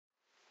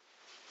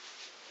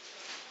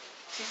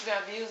She's been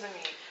abusing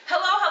me.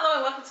 Hello,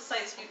 and welcome to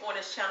Saints Speak on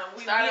this channel.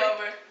 Start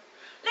over.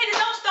 Ladies,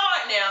 don't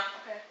start now.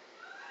 Okay.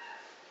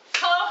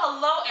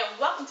 Hello, and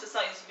welcome to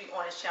Saints Speak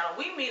on this channel.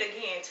 We meet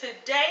again.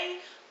 Today,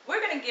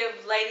 we're going to give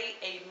Lady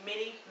a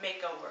mini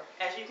makeover.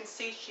 As you can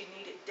see, she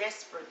needed it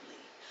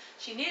desperately.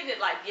 She needed it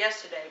like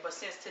yesterday, but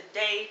since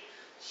today,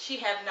 she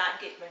have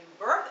not given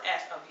birth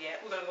as of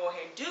yet. We're going to go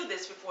ahead and do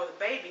this before the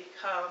baby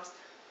comes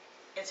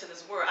into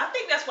this world. I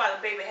think that's why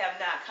the baby have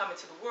not come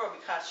into the world,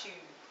 because she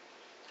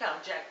kind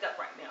of jacked up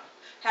right now.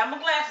 Have my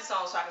glasses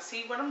on so I can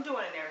see what I'm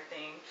doing and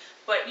everything.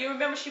 But you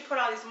remember she put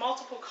all these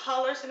multiple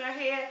colors in her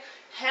hair.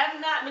 Have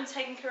not been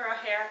taking care of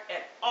her hair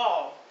at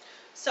all.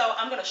 So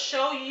I'm going to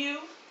show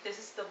you, this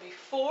is the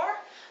before.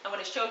 I'm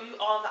going to show you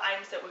all the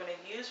items that we're going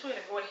to use. We're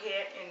going to go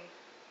ahead and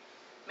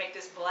make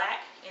this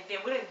black. And then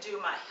we're going to do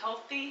my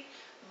healthy,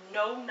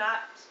 no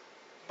knot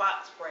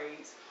box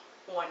braids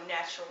on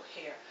natural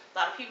hair. A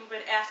lot of people have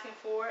been asking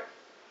for it.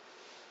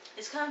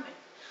 It's coming.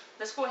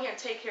 Let's go ahead and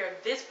take care of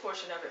this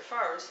portion of it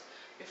first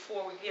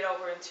before we get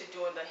over into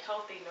doing the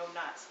healthy no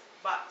knots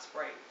box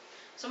braid.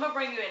 So I'm going to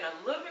bring you in a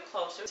little bit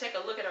closer. Take a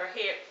look at her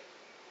head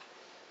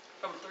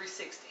from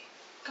 360.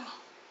 Come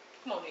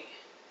on in.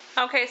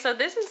 Okay, so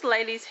this is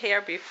Lady's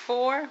hair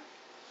before.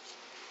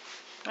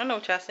 I know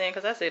what y'all saying,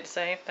 because I said the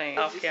same thing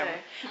off camera.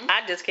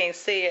 I just can't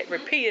say it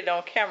repeated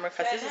on camera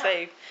because this is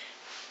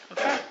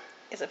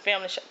it's a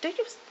family show. Did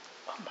you?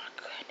 Oh my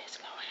goodness,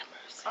 Lord have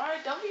mercy. All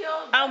right, don't be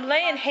all. I'm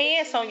laying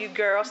hands on you,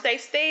 girl. Stay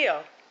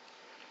still.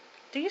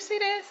 Do you see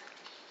this?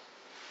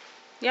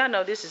 Y'all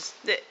know this is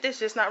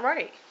just not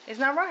right. It's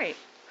not right.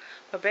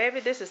 But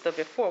baby, this is the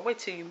before. Wait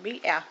till you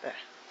meet after.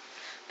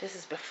 This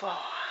is before.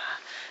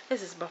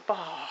 This is before.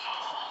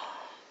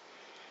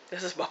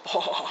 This is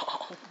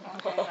before.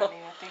 Okay,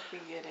 honey, I think we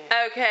get it.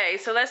 Okay,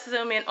 so let's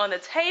zoom in on the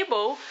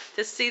table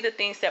to see the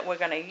things that we're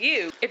going to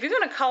use. If you're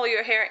going to color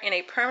your hair in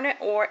a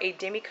permanent or a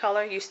demi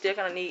color, you're still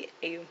going to need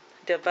a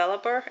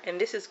developer, and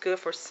this is good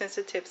for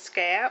sensitive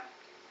scalp.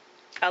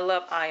 I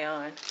love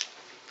ion.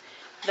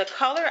 The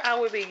color I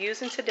will be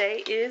using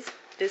today is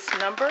this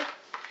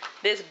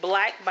this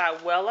black by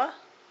Wella,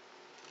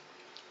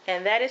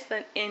 and that is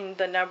in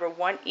the number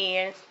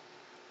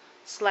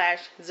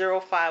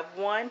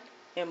 1N/051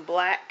 in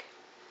black.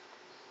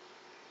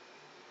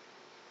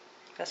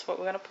 That's what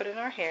we're going to put in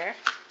our hair.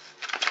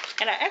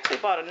 And I actually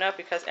bought enough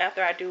because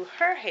after I do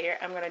her hair,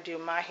 I'm going to do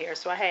my hair.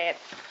 So I have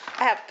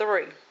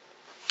 3.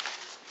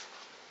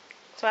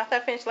 So after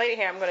I finish lady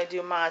hair, I'm going to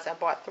do mine. I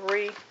bought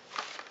 3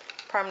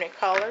 permanent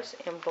colors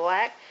in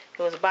black.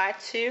 It was buy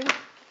 2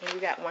 and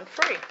we got 1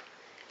 free.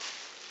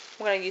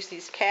 We're going to use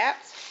these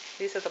caps.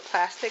 These are the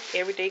plastic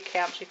everyday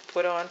caps you can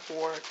put on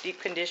for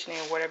deep conditioning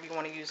or whatever you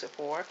want to use it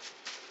for.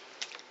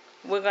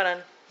 We're going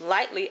to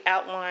lightly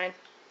outline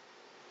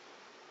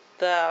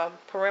the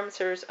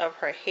perimeters of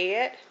her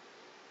head.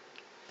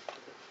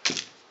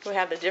 We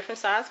have the different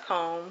size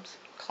combs,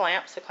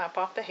 clamps to clamp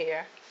off the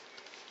hair.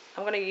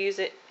 I'm going to use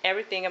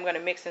everything I'm going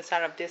to mix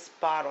inside of this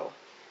bottle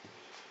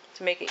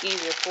to make it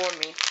easier for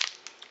me.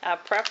 I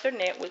prepped her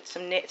neck with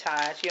some neck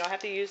ties. You don't have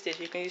to use this.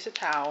 You can use a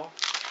towel.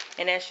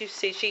 And as you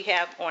see, she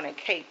have on a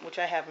cape, which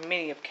I have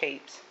many of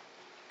capes.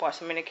 Bought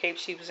so many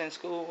capes. She was in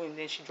school and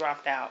then she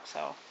dropped out.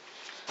 So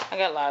I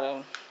got a lot of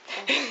them.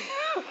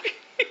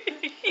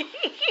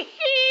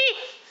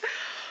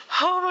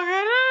 Oh my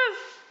goodness.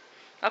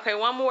 Okay,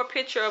 one more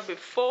picture of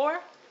before.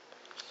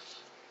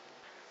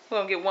 We're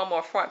going to get one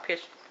more front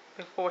picture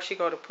before she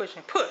go to push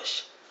and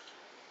push.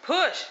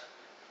 Push.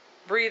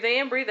 Breathe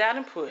in, breathe out,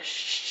 and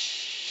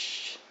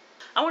push.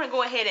 I want to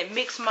go ahead and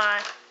mix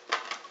my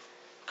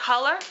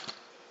color.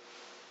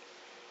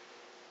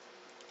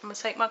 I'm going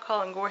to take my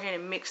color and go ahead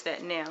and mix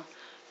that now.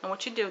 And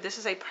what you do, this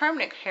is a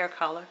permanent hair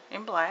color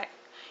in black.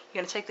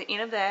 You're going to take the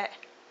end of that,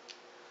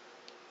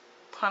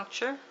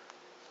 puncture.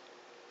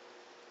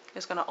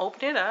 It's going to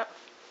open it up.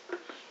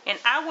 And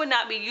I would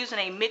not be using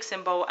a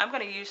mixing bowl. I'm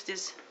going to use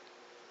this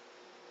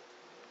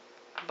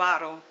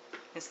bottle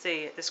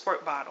instead, the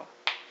squirt bottle.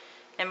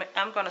 And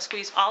I'm going to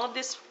squeeze all of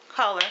this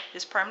color,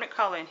 this permanent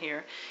color in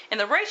here. And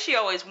the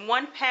ratio is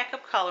 1 pack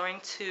of coloring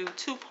to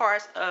 2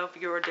 parts of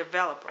your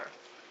developer.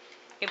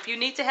 If you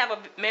need to have a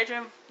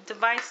measuring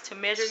device to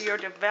measure your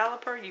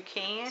developer, you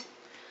can.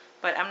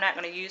 But I'm not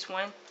going to use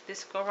one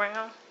this go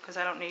around because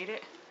I don't need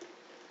it.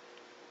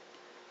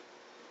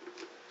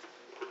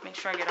 Make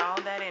sure I get all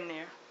that in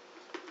there.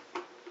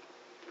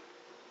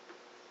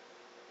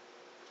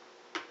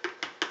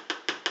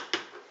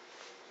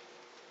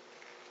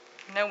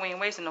 No, we ain't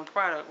wasting no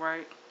product,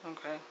 right?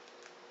 Okay.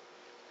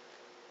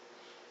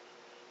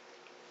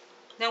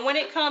 Now when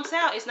it comes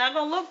out, it's not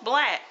going to look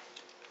black.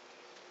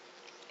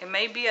 It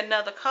may be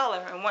another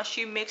color, and once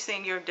you mix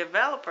in your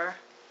developer,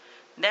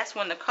 that's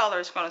when the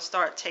color is going to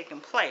start taking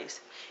place.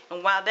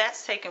 And while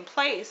that's taking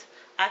place,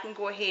 I can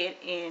go ahead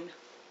and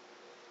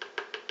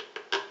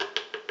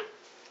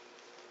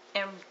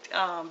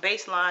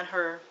baseline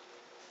her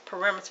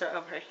perimeter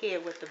of her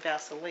head with the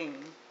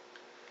Vaseline.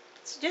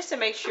 So just to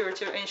make sure,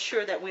 to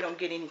ensure that we don't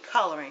get any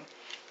coloring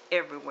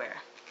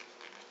everywhere.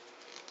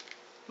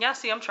 Y'all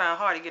see I'm trying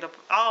hard to get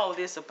all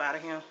this up out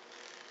of here.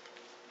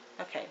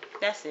 Okay,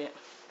 that's it.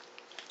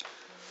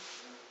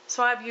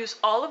 So I've used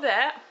all of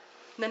that.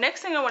 The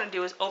next thing I want to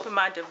do is open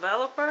my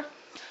developer.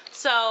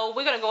 So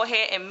we're going to go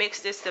ahead and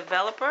mix this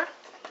developer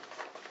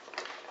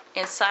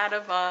inside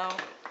of, oh,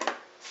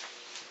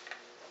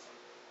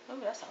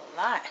 that's a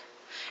lot.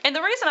 And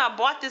the reason I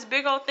bought this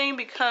big old thing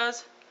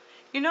because,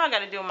 you know, I got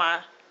to do my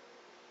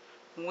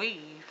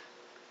weave.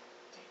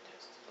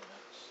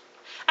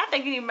 I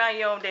think you need to mind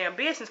your own damn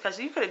business because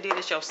you could have did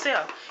this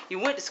yourself. You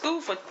went to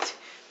school for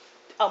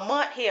a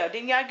month here.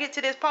 Didn't y'all get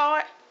to this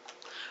part?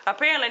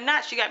 Apparently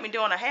not. She got me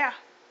doing her hair.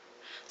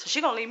 So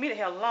she going to leave me the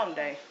hell alone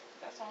day.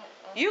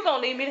 You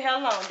going to leave me the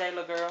hell alone day,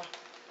 little girl.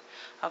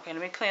 Okay,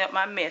 let me clean up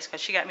my mess because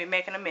she got me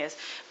making a mess.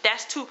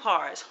 That's 2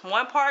 parts.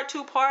 1 part,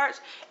 2 parts,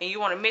 and you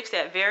want to mix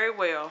that very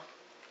well.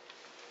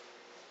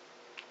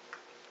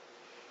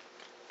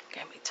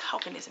 Got me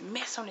talking this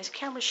mess on this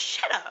camera.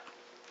 Shut up.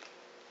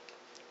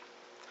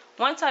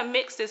 Once I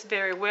mix this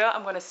very well,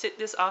 I'm going to sit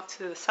this off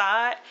to the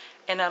side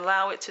and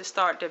allow it to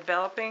start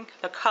developing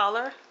the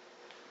color,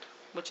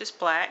 which is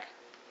black.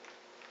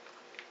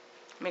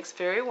 Mix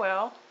very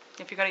well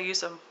if you're going to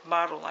use a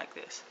bottle like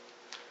this.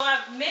 So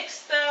I've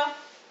mixed the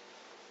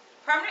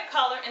permanent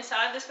color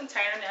inside this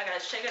container. Now I got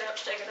to shake it up,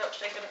 shake it up,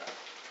 shake it up,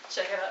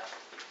 shake it up,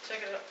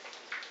 shake it up,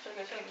 shake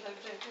it, shake it, shake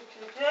it, shake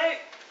it, shake it.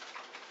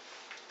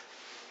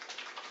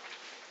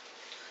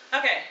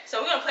 Okay, so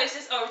we're going to place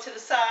this over to the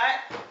side.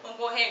 I'm going to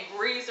go ahead and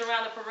grease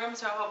around the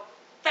perimeter of her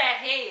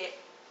fat head.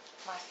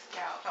 My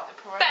scalp. Oh, The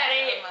perimeter fat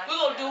head. of my We're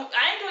going to do, scalp.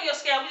 I ain't doing your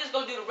scalp. We're just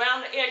going to do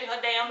around the edge of her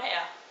damn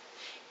hair.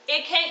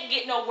 It can't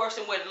get no worse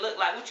than what it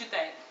look like. What you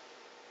think?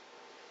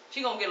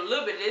 She going to get a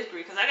little bit of this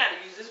grease because I got to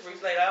use this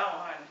grease later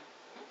on, honey.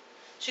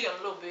 She got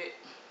a little bit.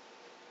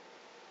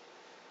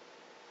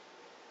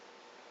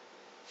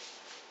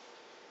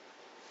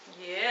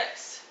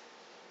 Yes.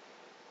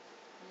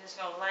 I'm just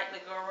going to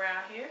lightly go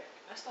around here.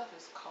 That stuff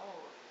is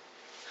cold.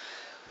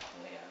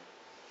 Yeah.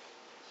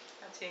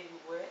 I tell you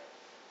what.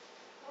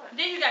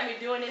 Then you got me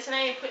doing this and I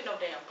ain't putting no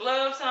damn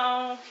gloves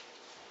on.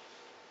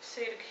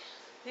 See,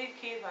 these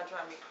kids about to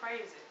drive me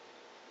crazy.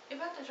 They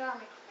about to drive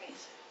me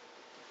crazy.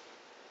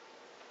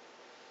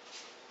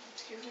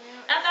 Excuse me?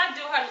 After I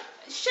do her,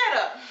 shut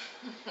up.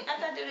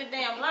 After I do the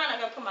damn line, I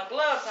gotta put my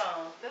gloves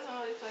on. Doesn't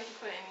really feel like you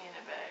put any in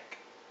the back.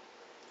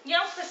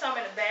 Yeah, I'll put some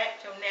in the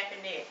back to your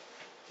nappy neck.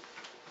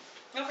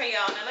 Okay,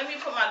 y'all, now let me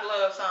put my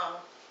gloves on.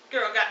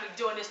 Girl got me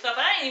doing this stuff.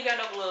 I ain't even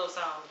got no gloves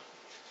on.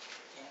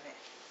 Damn it.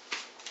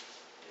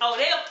 Oh,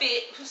 they'll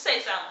fit.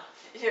 Say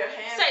something. Your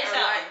hands Say are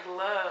something. like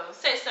gloves.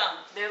 Say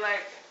something. They're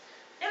like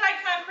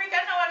concrete.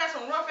 I know I got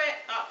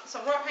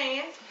some rough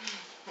hands.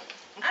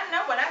 I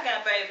know what I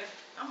got, baby.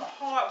 I'm a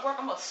hard worker.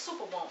 I'm a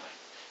superwoman.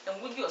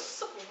 And when you're a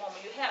superwoman,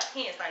 you have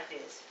hands like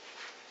this.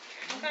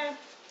 Okay?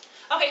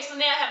 Okay, so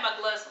now I have my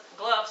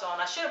gloves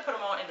on. I should have put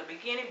them on in the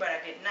beginning, but I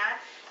did not.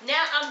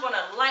 Now I'm going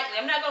to lightly,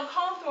 I'm not going to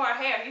comb through our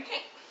hair. You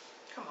can't,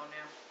 come on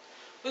now.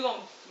 We're going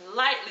to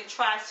lightly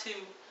try to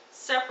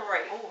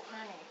separate. oh,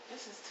 honey,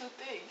 this is too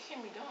thick. You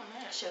can't be doing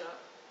that. Shut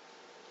up.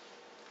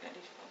 Got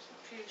these folks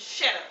confused.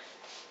 Shut up.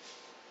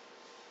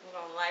 We're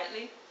going to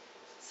lightly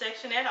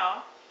section that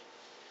off.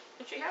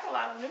 But you have a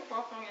lot of new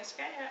growth on your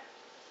scalp.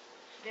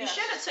 Yes. You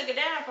should have took it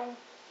down from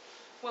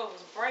where it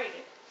was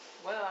braided.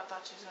 Well, I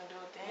thought you was going to do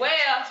it then.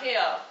 Well,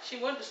 hell, she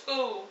went to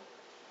school.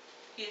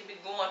 She'd be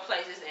going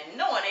places and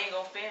no one ain't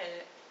going to finish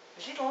it.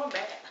 But she going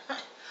back.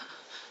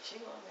 She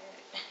going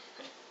back.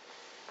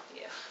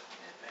 Yeah.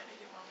 I better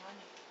get my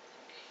money.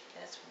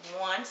 That's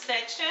one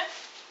section.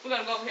 We're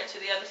going to go over here to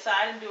the other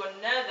side and do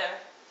another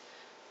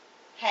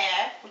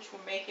half, which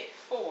will make it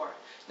 4.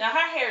 Now,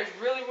 her hair is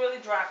really,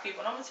 really dry, people.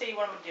 And I'm going to tell you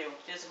what I'm going to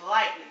do. Just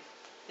lightly.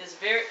 Just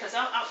very, because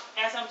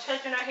as I'm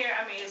touching her hair,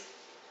 I mean, it's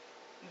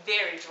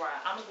very dry.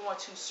 I'm going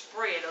to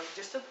spread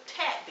just a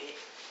tad bit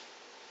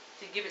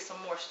to give it some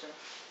moisture.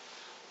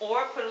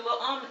 Or put a little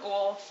almond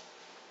oil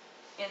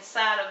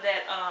inside of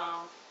that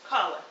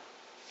color.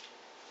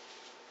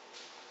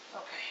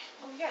 Okay.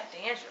 Oh, we got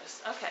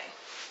dangerous. Okay.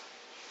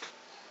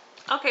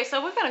 Okay,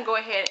 so we're going to go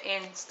ahead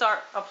and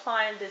start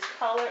applying this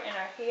color in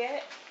our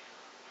head.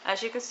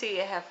 As you can see,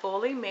 it has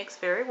fully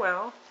mixed very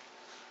well.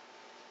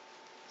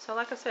 So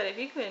like I said, if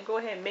you can go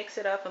ahead and mix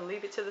it up and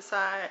leave it to the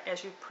side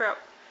as you prep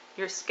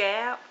your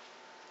scalp,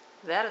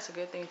 that is a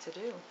good thing to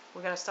do.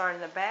 We're going to start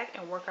in the back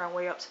and work our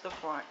way up to the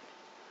front.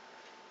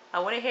 I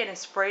went ahead and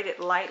sprayed it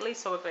lightly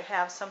so it could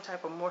have some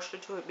type of moisture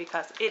to it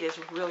because it is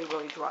really,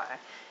 really dry.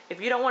 If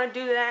you don't want to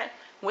do that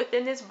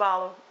within this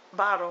bottle,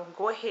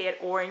 go ahead,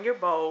 or in your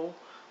bowl,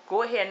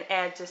 go ahead and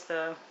add just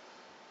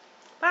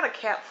about a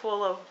cap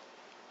full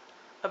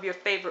of your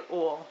favorite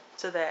oil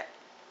to that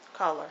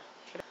color.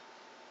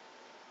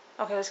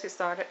 Okay, let's get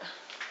started.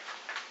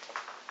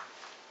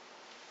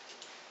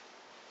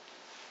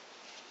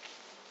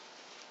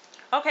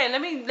 Okay,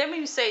 let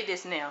me say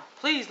this now.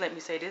 Please let me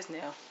say this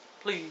now.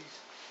 Please.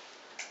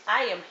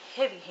 I am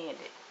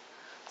heavy-handed.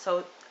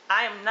 So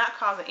I am not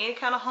causing any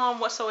kind of harm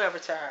whatsoever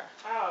to her.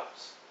 Ouch.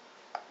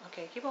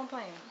 Okay, keep on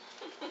playing.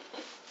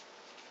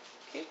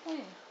 Keep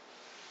playing.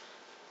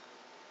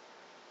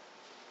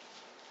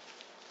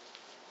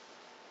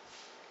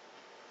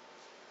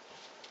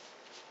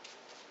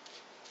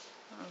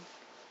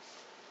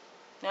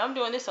 Now I'm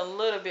doing this a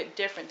little bit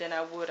different than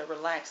I would a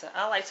relaxer.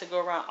 I like to go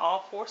around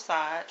all 4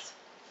 sides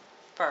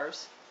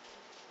first.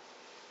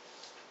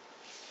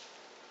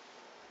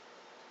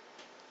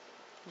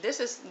 This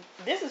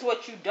is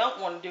what you don't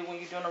want to do when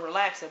you're doing a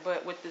relaxer,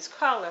 but with this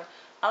color,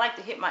 I like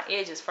to hit my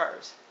edges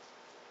first.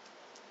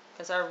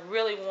 Because I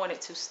really want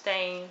it to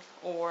stain,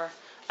 or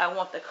I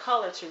want the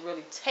color to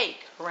really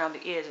take around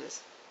the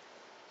edges.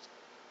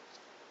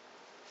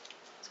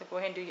 So go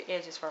ahead and do your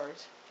edges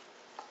first.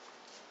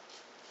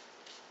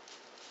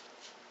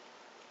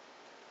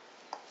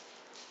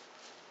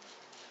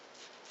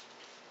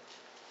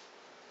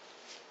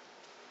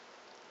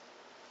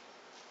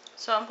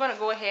 So I'm going to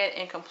go ahead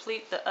and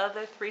complete the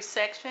other 3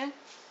 sections.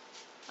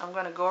 I'm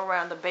going to go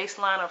around the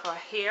baseline of her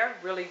hair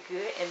really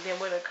good, and then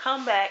we're going to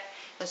come back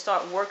and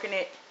start working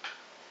it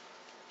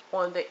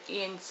on the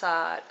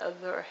inside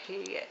of her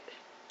head.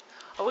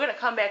 Oh, we're going to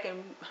come back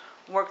and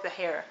work the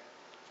hair.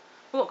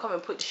 We're going to come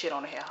and put the shit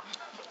on the hair.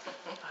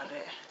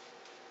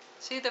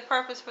 See the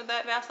purpose for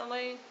that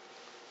Vaseline?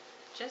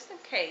 Just in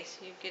case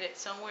you get it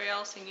somewhere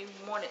else and you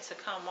want it to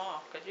come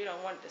off, because you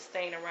don't want it to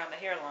stain around the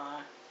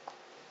hairline.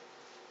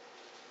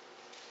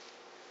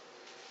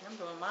 I'm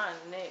doing mine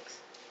next.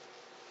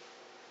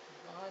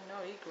 Oh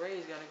no, these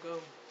grays gotta go.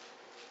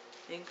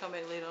 They can come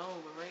back later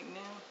on, but right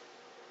now.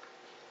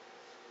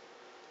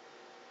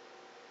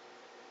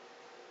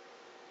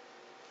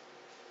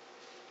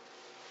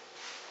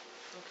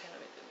 Okay,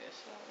 let me do this.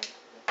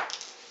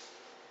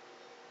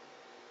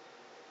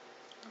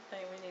 I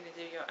think we need to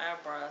do your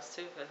eyebrows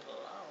too, because Lord.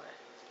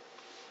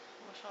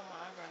 What's on my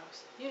eyebrows?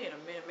 You need a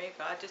mini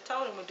makeup. I just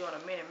told him we're doing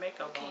a mini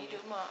makeup Can on you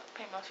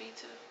paint my feet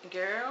too?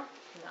 Girl,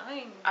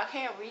 I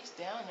can't reach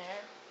down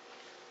there.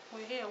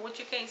 Well, yeah, what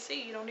you can't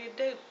see, you don't need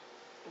to do.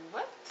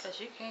 What?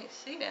 Because you can't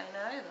see down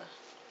there either.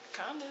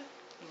 Kinda.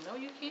 No,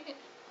 you can't.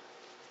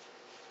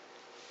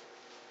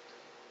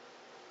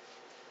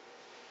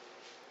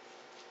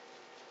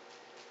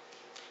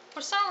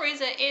 For some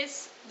reason,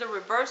 it's the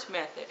reverse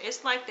method.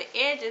 It's like the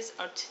edges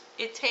are,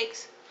 it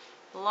takes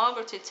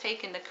longer to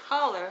take in the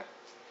color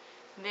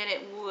than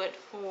it would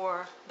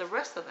for the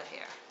rest of the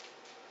hair.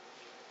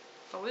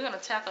 But we're going to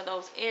tackle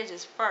those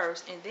edges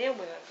first, and then we're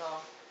going to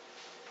go.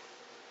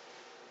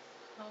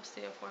 Hold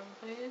still for me,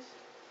 please.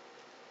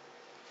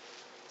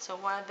 So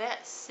while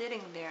that's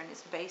sitting there and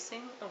it's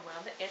basing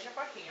around the edge of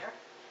our hair,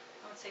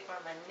 I'm going to take one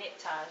of my knit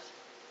ties.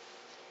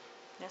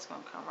 That's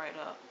going to come right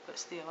up, but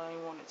still I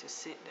didn't want it to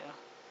sit there.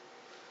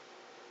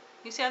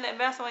 You see how that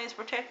Vaseline is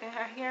protecting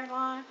her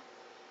hairline?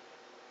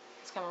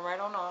 It's coming right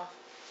on off.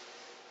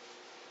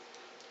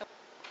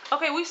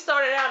 Okay, we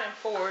started out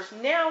in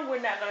 4s. Now we're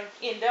not going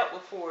to end up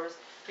with 4s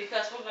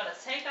because we're going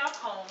to take our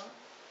comb,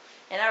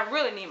 and I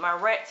really need my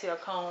rat tail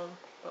comb,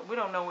 but we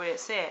don't know where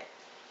it's at.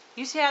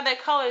 You see how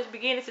that color is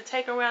beginning to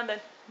take around the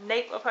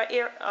nape of her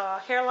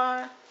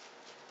hairline?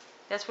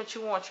 That's what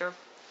you want your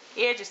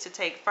edges to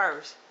take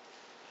first.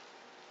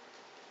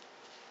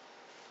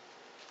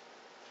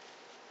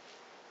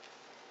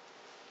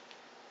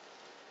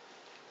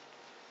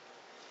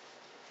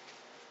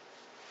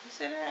 You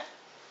see that?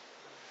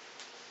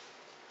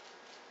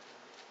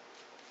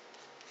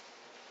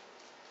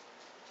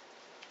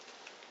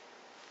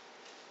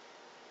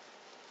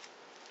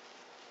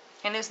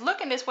 And it's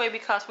looking this way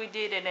because we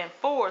did it in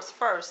 4s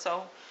first.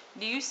 So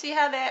do you see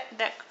how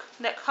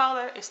that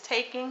color is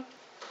taking?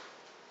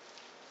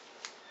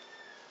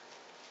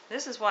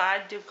 This is why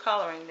I do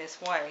coloring this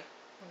way.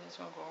 I'm just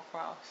going to go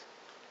across.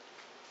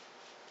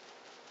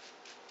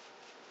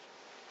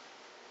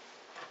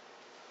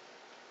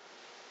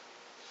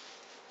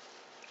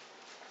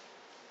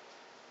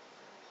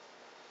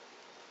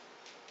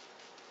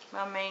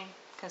 My main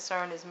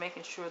concern is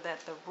making sure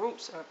that the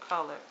roots are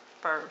colored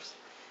first.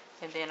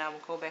 And then I will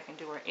go back and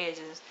do her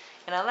edges.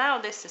 And allow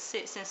this to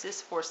sit since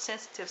it's for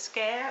sensitive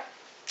scalp.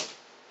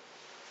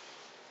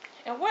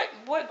 And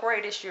what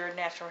grade is your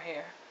natural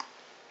hair?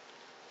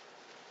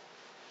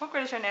 What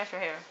grade is your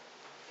natural hair?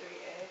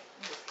 3A.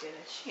 I'm just kidding.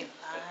 She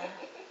lying.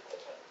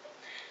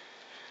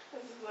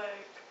 This is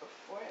like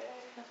a 4A.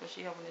 That's what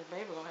she hoping this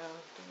baby gonna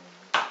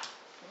have.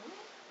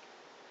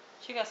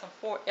 She got some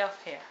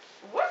 4F hair.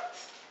 What?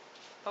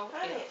 4F.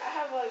 Honey, I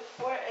have like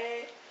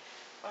 4A.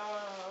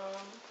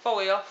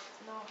 4F.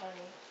 No,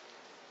 honey.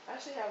 I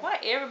actually have. Why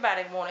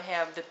everybody want to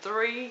have the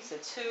 3s, the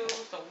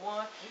 2s, the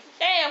 1?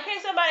 Damn,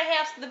 can't somebody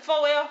have the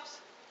 4Fs?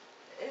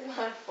 It's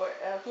not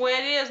 4F. Well,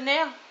 it is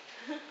now.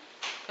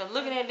 Because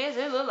looking at this,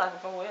 it looks like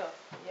a 4F.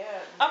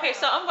 Yeah. Okay,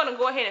 so I'm going to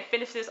go ahead and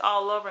finish this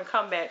all over and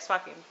come back so I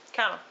can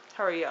kind of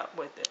hurry up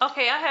with it.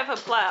 Okay, I have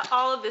applied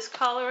all of this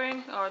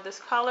coloring, or this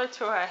color,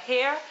 to her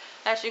hair.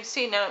 As you can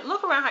see now,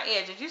 look around her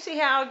edges. You see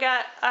how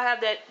I have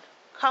that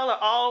color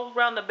all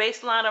around the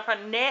baseline of her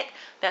neck?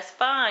 That's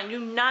fine. You're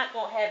not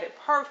going to have it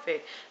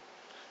perfect.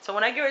 So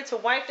when I get ready to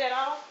wipe that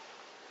off,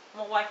 I'm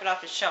going to wipe it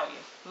off to show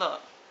you.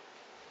 Look.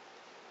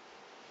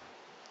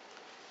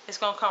 It's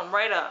going to come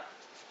right up.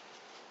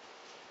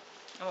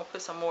 I'm going to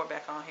put some more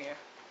back on here.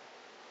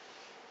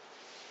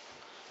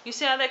 You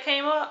see how that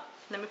came up?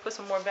 Let me put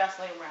some more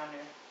Vaseline around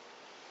there.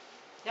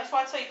 That's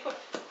why I tell you put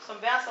some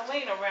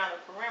Vaseline around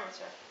the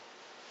perimeter.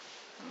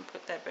 Let me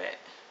put that back.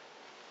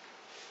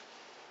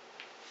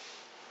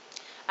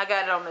 I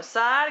got it on the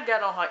side,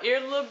 got it on her ear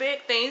a little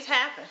bit. Things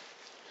happen.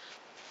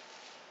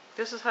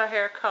 This is her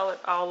hair colored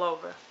all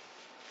over.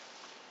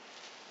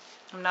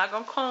 I'm not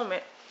going to comb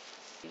it.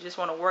 You just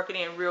want to work it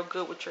in real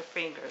good with your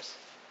fingers.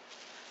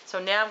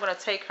 So now I'm going to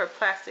take her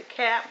plastic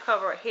cap,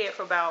 cover her head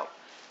for about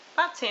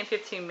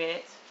 10-15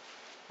 minutes.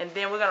 And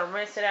then we're going to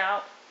rinse it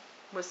out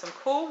with some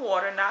cool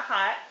water, not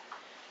hot.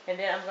 And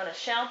then I'm going to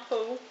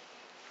shampoo.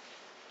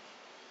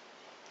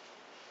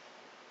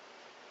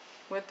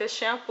 With this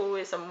shampoo,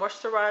 it's a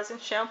moisturizing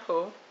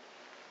shampoo.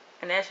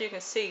 And as you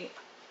can see,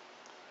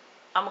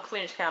 I'm a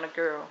clearance kind of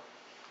girl.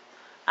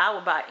 I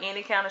will buy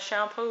any kind of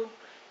shampoo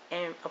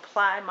and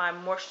apply my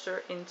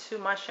moisture into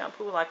my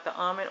shampoo, like the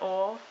almond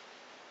oil.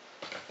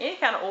 Any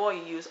kind of oil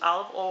you use,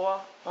 olive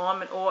oil,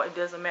 almond oil, it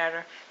doesn't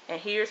matter.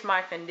 And here's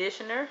my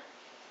conditioner.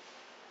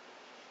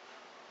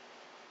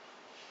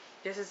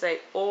 This is a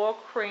oil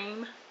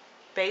cream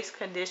base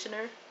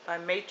conditioner by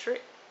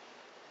Matrix.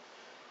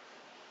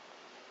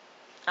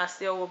 I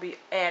still will be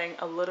adding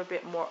a little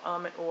bit more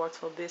almond oil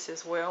to this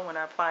as well when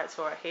I apply it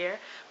to her hair.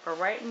 But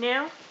right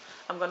now,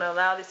 I'm going to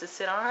allow this to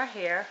sit on her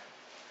hair.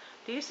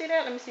 Do you see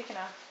that? Let me see,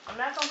 I'm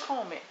not going to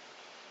comb it,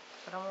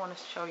 but I want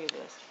to show you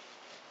this.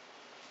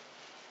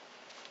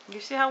 You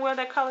see how well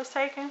that color's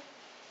taken?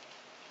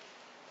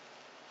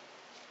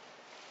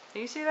 Do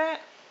you see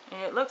that?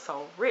 And it looks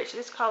so rich.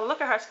 This color,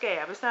 look at her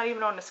scab. It's not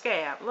even on the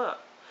scab, look.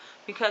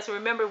 Because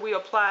remember we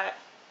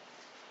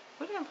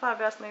didn't apply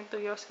Vaseline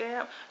through your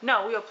scab.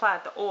 No, we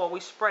applied the oil,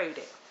 we sprayed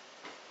it.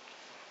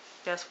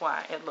 That's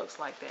why it looks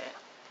like that.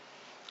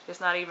 It's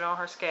not even on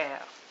her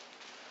scab.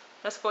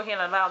 Let's go ahead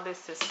and allow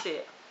this to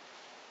sit.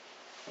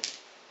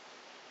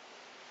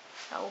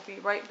 I will be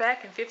right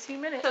back in 15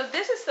 minutes. So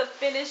this is the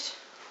finished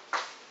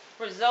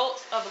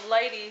results of the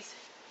lady's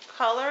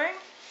coloring.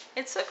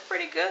 It took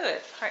pretty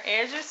good. Her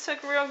edges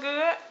took real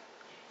good.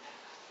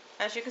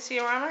 As you can see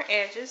around her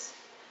edges.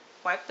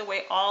 Wiped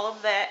away all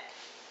of that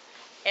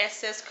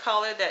excess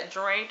color that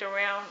drained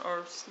around.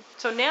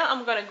 So now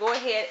I'm going to go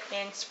ahead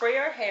and spray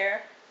her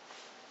hair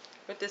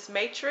with this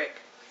Matrix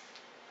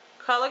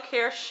Color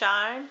Care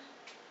Shine.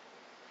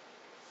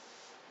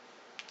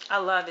 I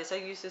love this. I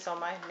use this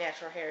on my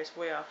natural hair as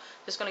well.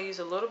 Just going to use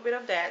a little bit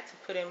of that to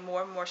put in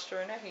more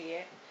moisture in her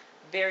head.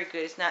 Very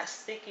good. It's not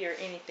sticky or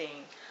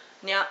anything.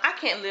 Now, I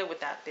can't live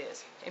without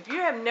this. If you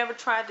have never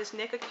tried this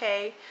Nicka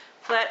K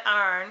Flat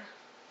Iron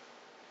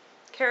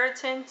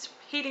Keratin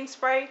Heating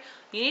Spray,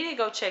 you need to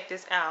go check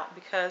this out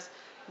because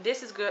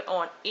this is good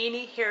on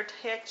any hair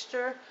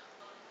texture.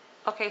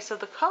 Okay, so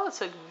the color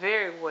took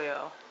very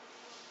well.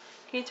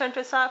 Can you turn to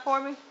the side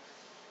for me?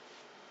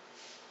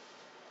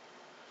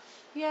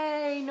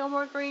 Yay, no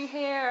more green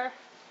hair.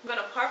 I'm going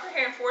to part her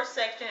hair in 4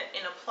 sections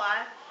and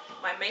apply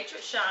my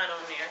Matrix Shine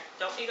on there.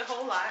 Don't need a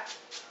whole lot.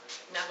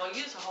 Not going to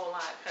use a whole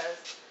lot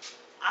because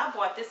I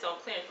bought this on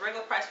clearance.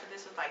 Regular price for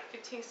this was like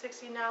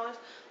 $15-16.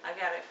 I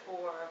got it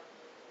for,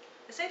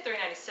 they say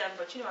 $3.97,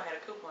 but you know I had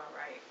a coupon,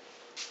 right?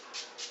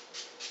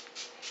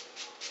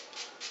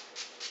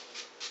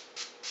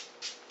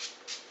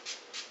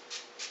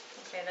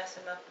 Okay, that's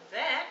enough of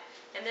that.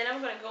 And then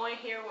I'm going to go in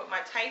here with my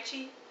Tai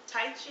Chi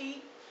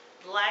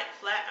Black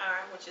Flat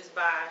Iron, which is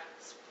by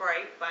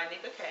Spray by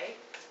Nicka K.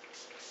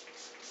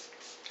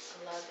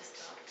 I love this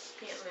stuff.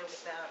 Can't live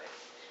without it.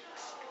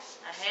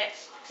 I had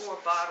 4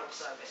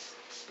 bottles of it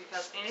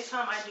because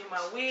anytime I do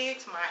my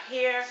wigs, my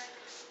hair,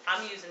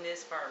 I'm using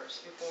this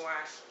first before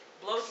I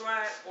blow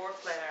dry it or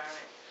flat iron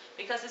it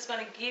because it's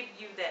going to give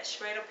you that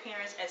straight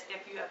appearance as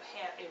if you have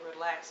had a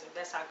relaxer.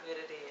 That's how good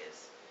it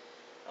is.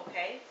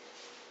 Okay?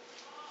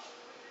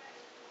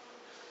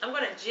 I'm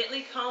going to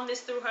gently comb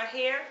this through her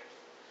hair,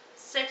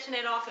 section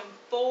it off in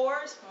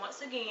 4s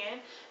once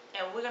again,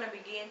 and we're going to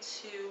begin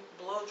to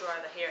blow dry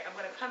the hair. I'm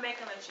going to come back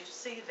and let you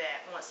see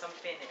that once I'm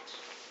finished.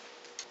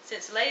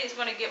 Since Lady's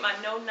going to get my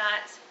no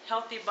knots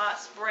healthy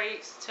box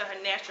braids to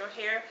her natural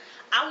hair,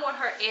 I want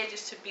her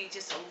edges to be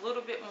just a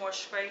little bit more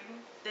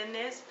straightened than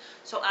this.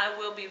 So I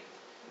will be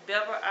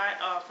flat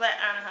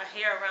ironing her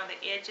hair around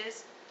the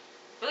edges,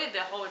 really the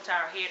whole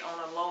entire head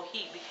on a low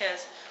heat,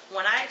 because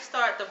when I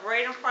start the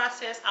braiding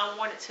process, I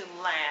want it to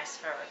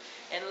last her.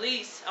 At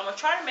least, I'm going to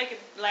try to make it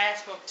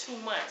last for 2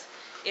 months.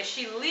 If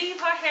she leave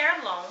her hair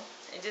alone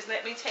and just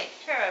let me take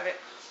care of it,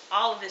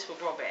 all of this will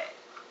grow back.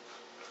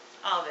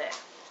 All that.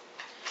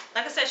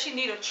 Like I said, she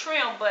need a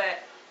trim, but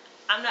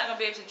I'm not going to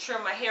be able to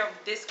trim my hair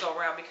this go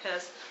around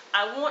because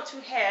I want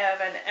to have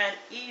an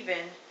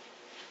uneven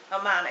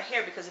amount of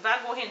hair, because if I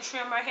go ahead and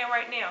trim her hair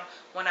right now,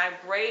 when I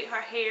braid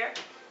her hair,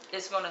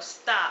 it's going to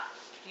stop.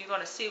 You're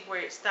going to see where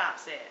it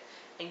stops at.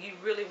 And you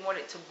really want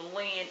it to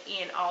blend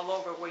in all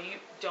over where you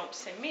don't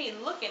see me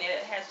looking at it.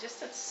 It has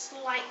just a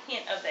slight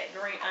hint of that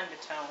green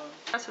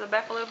undertone. To the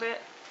back a little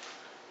bit.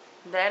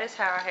 That is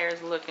how her hair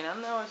is looking. I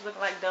know it's looking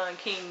like Don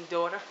King's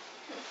daughter.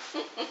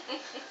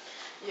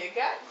 You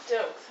got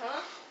jokes,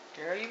 huh?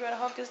 Girl, you better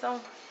hope this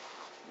don't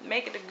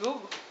make it to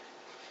Google.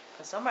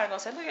 Because somebody's going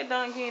to say, look at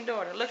Don King's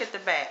daughter. Look at the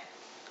back.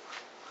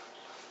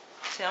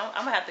 See, I'm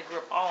going to have to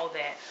grip all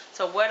that.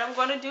 So what I'm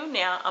going to do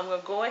now, I'm going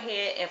to go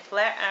ahead and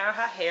flat iron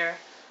her hair.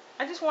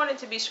 I just want it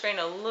to be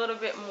straightened a little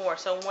bit more.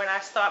 So when I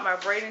start my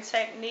braiding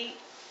technique,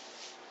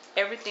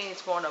 everything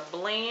is going to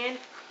blend,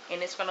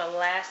 and it's going to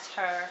last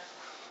her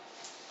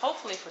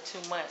hopefully for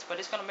 2 months, but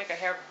it's going to make her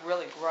hair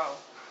really grow.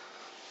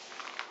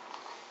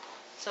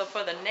 So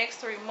for the next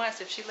 3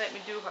 months, if she let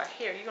me do her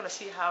hair, you're going to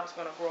see how it's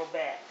going to grow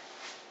back.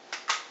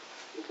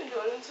 You can do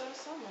it until the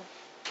summer.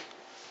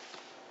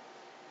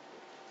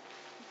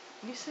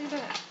 You see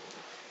that?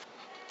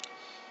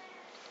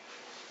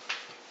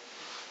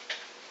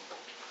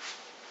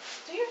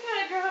 Do you hear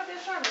that girl up there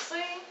trying to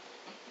sing?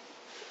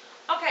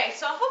 Okay,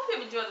 so I hope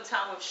you enjoyed the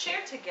time we've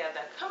shared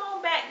together. Come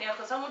on back now,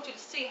 because I want you to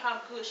see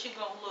how good she's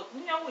going to look.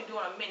 You know we're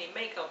doing a mini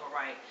makeover,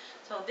 right?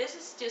 So this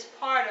is just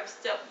part of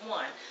step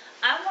 1.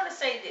 I want to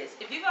say this.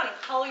 If you're going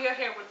to color your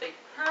hair with a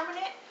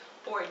permanent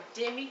or a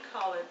demi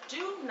color,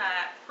 do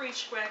not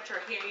pre-scratch your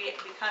hair yet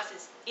because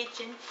it's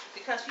itching.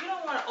 Because you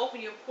don't want to open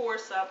your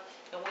pores up,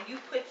 and when you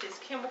put this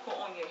chemical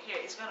on your hair,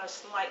 it's going to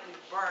slightly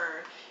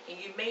burn, and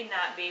you may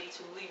not be able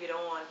to leave it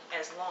on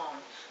as long.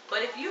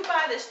 But if you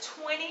buy this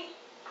 20,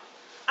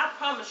 I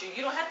promise you,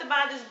 you don't have to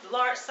buy this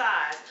large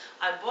size.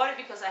 I bought it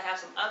because I have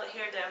some other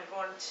hair that I'm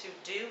going to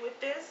do with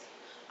this.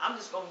 I'm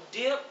just going to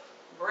dip,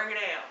 bring it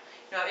out.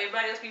 You know,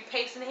 everybody else be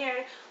pasting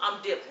hair,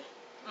 I'm dipping.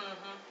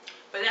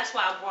 But that's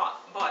why I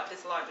bought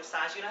this larger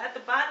size. You don't have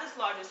to buy this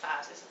larger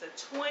size. This is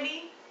a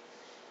 20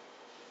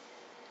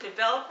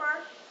 developer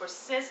for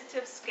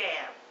sensitive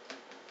scalp.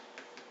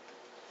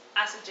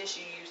 I suggest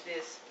you use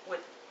this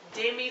with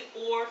demi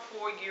or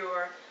for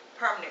your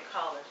permanent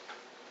color.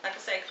 Like I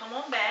say, come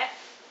on back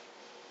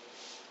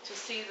to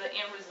see the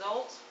end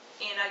results.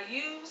 And I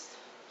used,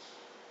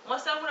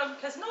 once I went over,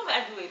 because normally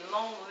I do a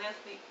long,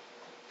 lengthy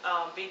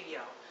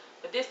video.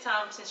 But this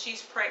time, since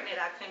she's pregnant,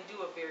 I couldn't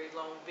do a very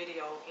long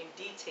video in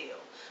detail.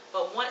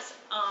 But once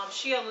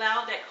she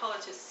allowed that color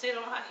to sit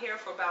on her hair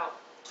for about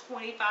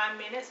 25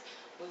 minutes,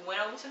 we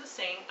went over to the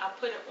sink. I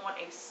put it on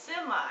a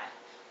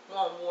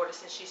semi-warm water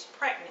since she's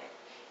pregnant.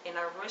 And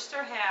I rinsed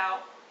her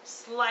out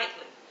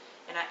slightly.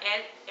 And I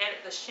added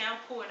the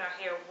shampoo in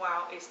her hair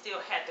while it still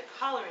had the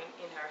coloring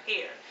in her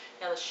hair.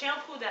 Now the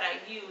shampoo that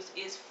I use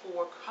is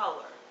for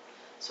color,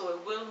 so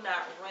it will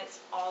not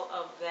rinse all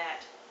of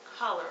that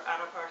color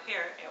out of her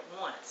hair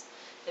at once.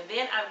 And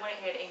then I went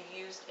ahead and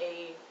used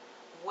a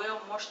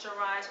well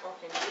moisturized or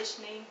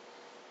conditioning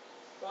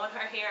on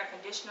her hair, a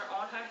conditioner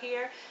on her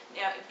hair.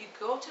 Now if you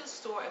go to the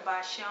store and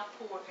buy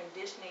shampoo or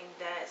conditioning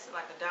that's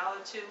like $1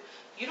 or $2,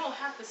 you don't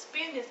have to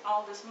spend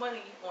all this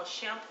money on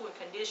shampoo and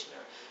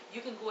conditioner.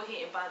 You can go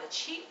ahead and buy the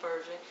cheap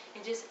version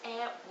and just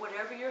add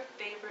whatever your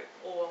favorite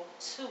oil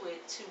to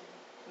it to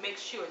make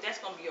sure that's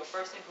going to be your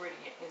first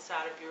ingredient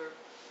inside of your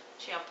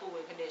shampoo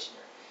and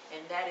conditioner. And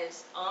that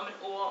is almond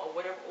oil or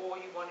whatever oil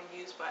you want to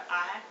use, but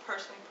I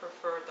personally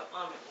prefer the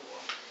almond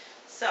oil.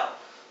 So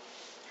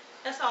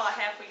that's all I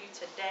have for you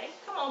today.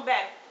 Come on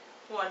back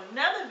for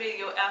another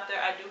video after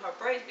I do her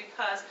braids,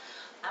 because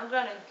I'm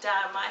going to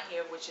dye my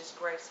hair, which is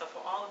gray. So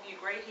for all of you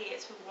gray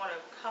heads who want to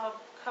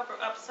cover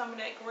up some of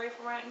that gray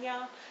for right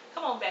now,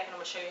 come on back and I'm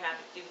going to show you how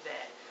to do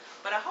that.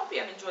 But I hope you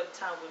have enjoyed the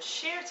time we'll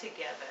share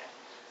together.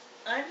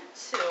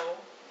 Until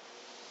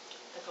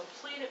the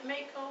completed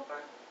makeover,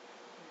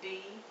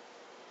 be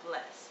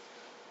blessed.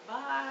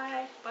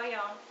 Bye. Bye,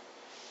 y'all.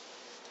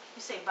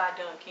 You say bye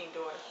done, King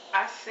Daughter.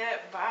 I said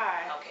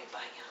bye. Okay, bye,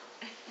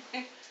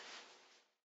 y'all.